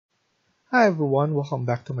Hi everyone, welcome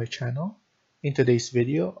back to my channel. In today's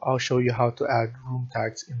video, I'll show you how to add room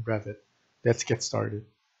tags in Revit. Let's get started.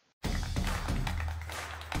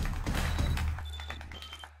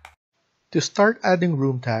 To start adding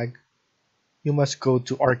room tag, you must go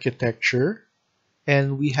to Architecture,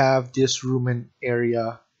 and we have this Room and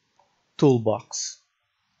Area toolbox.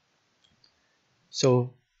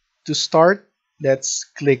 So to start, let's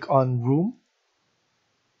click on Room,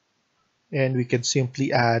 and we can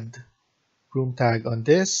simply add room tag on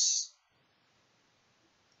this,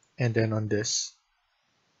 and then on this.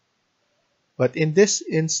 But in this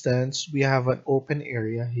instance, we have an open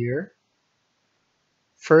area here.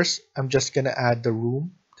 First, I'm just going to add the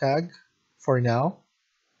room tag for now.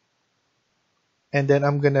 And then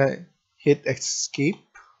I'm going to hit escape.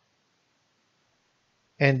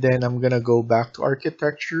 And then I'm going to go back to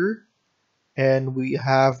architecture. And we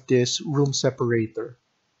have this room separator.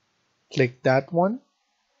 Click that one.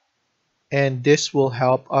 And this will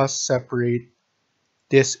help us separate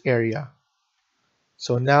this area.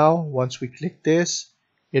 So now, once we click this,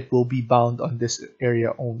 it will be bound on this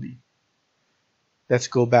area only. Let's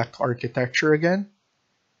go back to architecture again.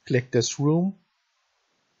 Click this room.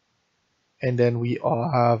 And then we all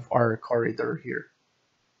have our corridor here.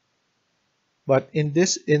 But in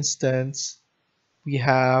this instance, we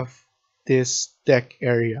have this deck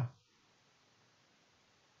area.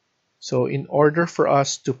 So in order for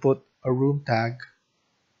us to put a room tag,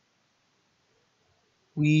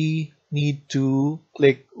 we need to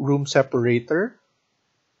click room separator.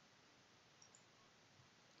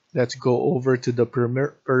 Let's go over to the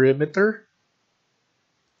perimeter.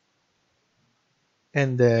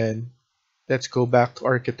 And then let's go back to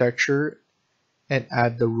architecture and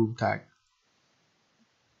add the room tag.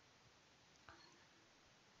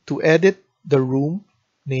 To edit the room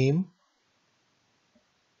name,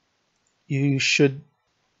 you should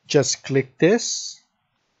just click this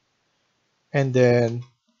and then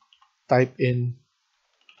type in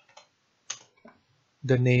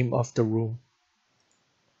the name of the room.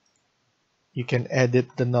 You can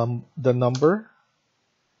edit the number.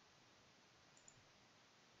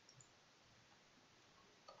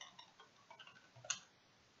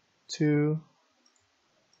 To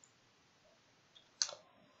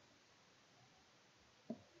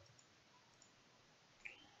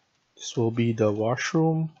this will be the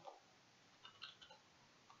washroom.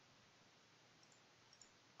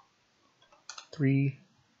 3.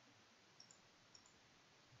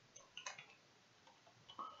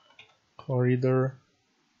 Corridor.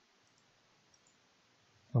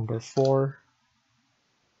 Number 4.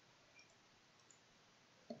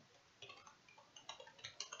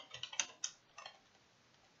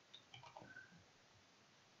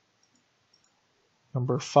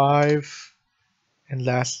 Number 5. And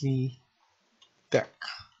lastly, deck.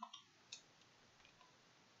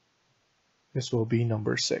 This will be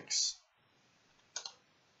number 6.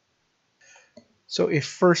 So if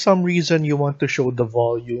for some reason you want to show the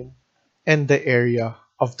volume and the area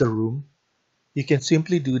of the room, you can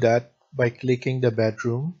simply do that by clicking the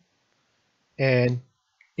bedroom, and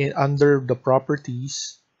under the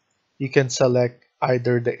properties, you can select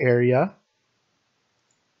either the area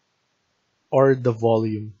or the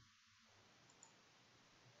volume.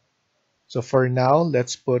 So for now,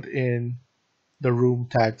 let's put in the room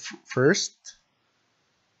tag first,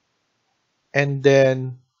 and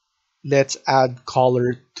then let's add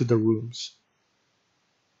color to the rooms.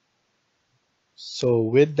 So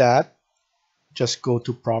with that, just go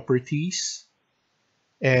to properties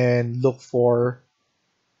and look for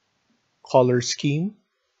color scheme.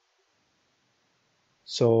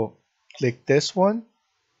 So click this one,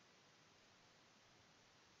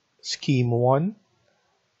 scheme 1,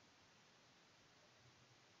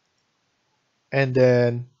 and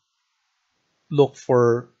then look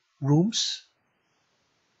for rooms,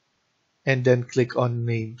 and then click on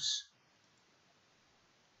names.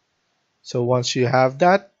 So once you have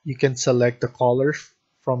that, you can select the colors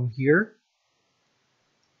from here.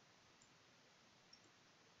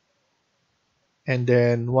 And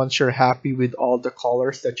then once you're happy with all the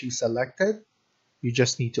colors that you selected, you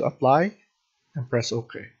just need to apply and press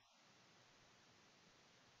OK.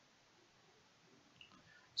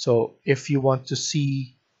 So if you want to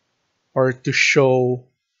see or to show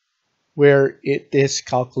where it is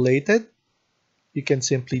calculated, you can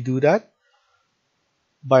simply do that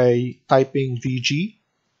by typing VG,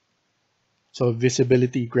 so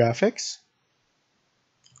visibility graphics,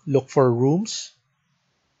 look for rooms,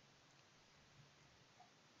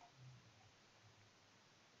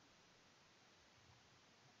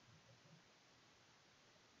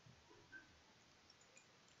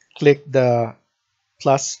 click the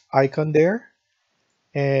plus icon there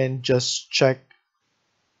and just check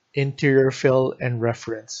interior fill and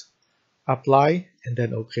reference. Apply and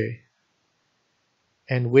then OK.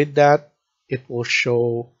 And with that, it will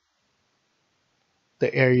show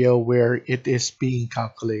the area where it is being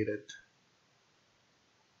calculated.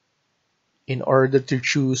 In order to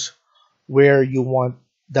choose where you want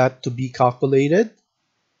that to be calculated,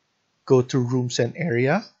 go to Rooms and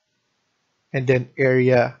Area, and then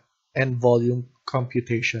Area and Volume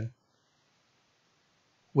Computation.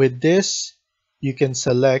 With this, you can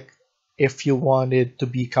select if you want it to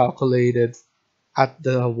be calculated at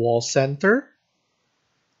the wall center.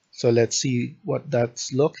 So let's see what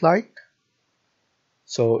that's look like.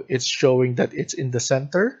 So it's showing that it's in the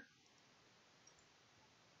center,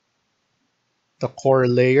 the core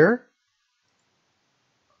layer,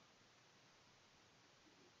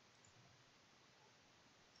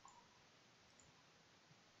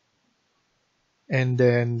 and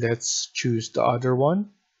then let's choose the other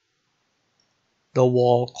one, the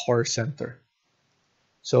wall core center.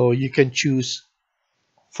 So you can choose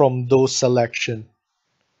from those selection.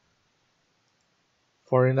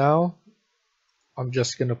 For now, I'm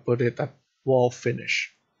just gonna put it at wall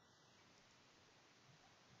finish.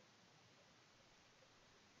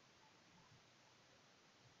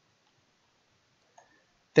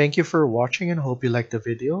 Thank you for watching and hope you liked the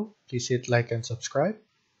video. Please hit like and subscribe.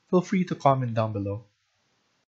 Feel free to comment down below.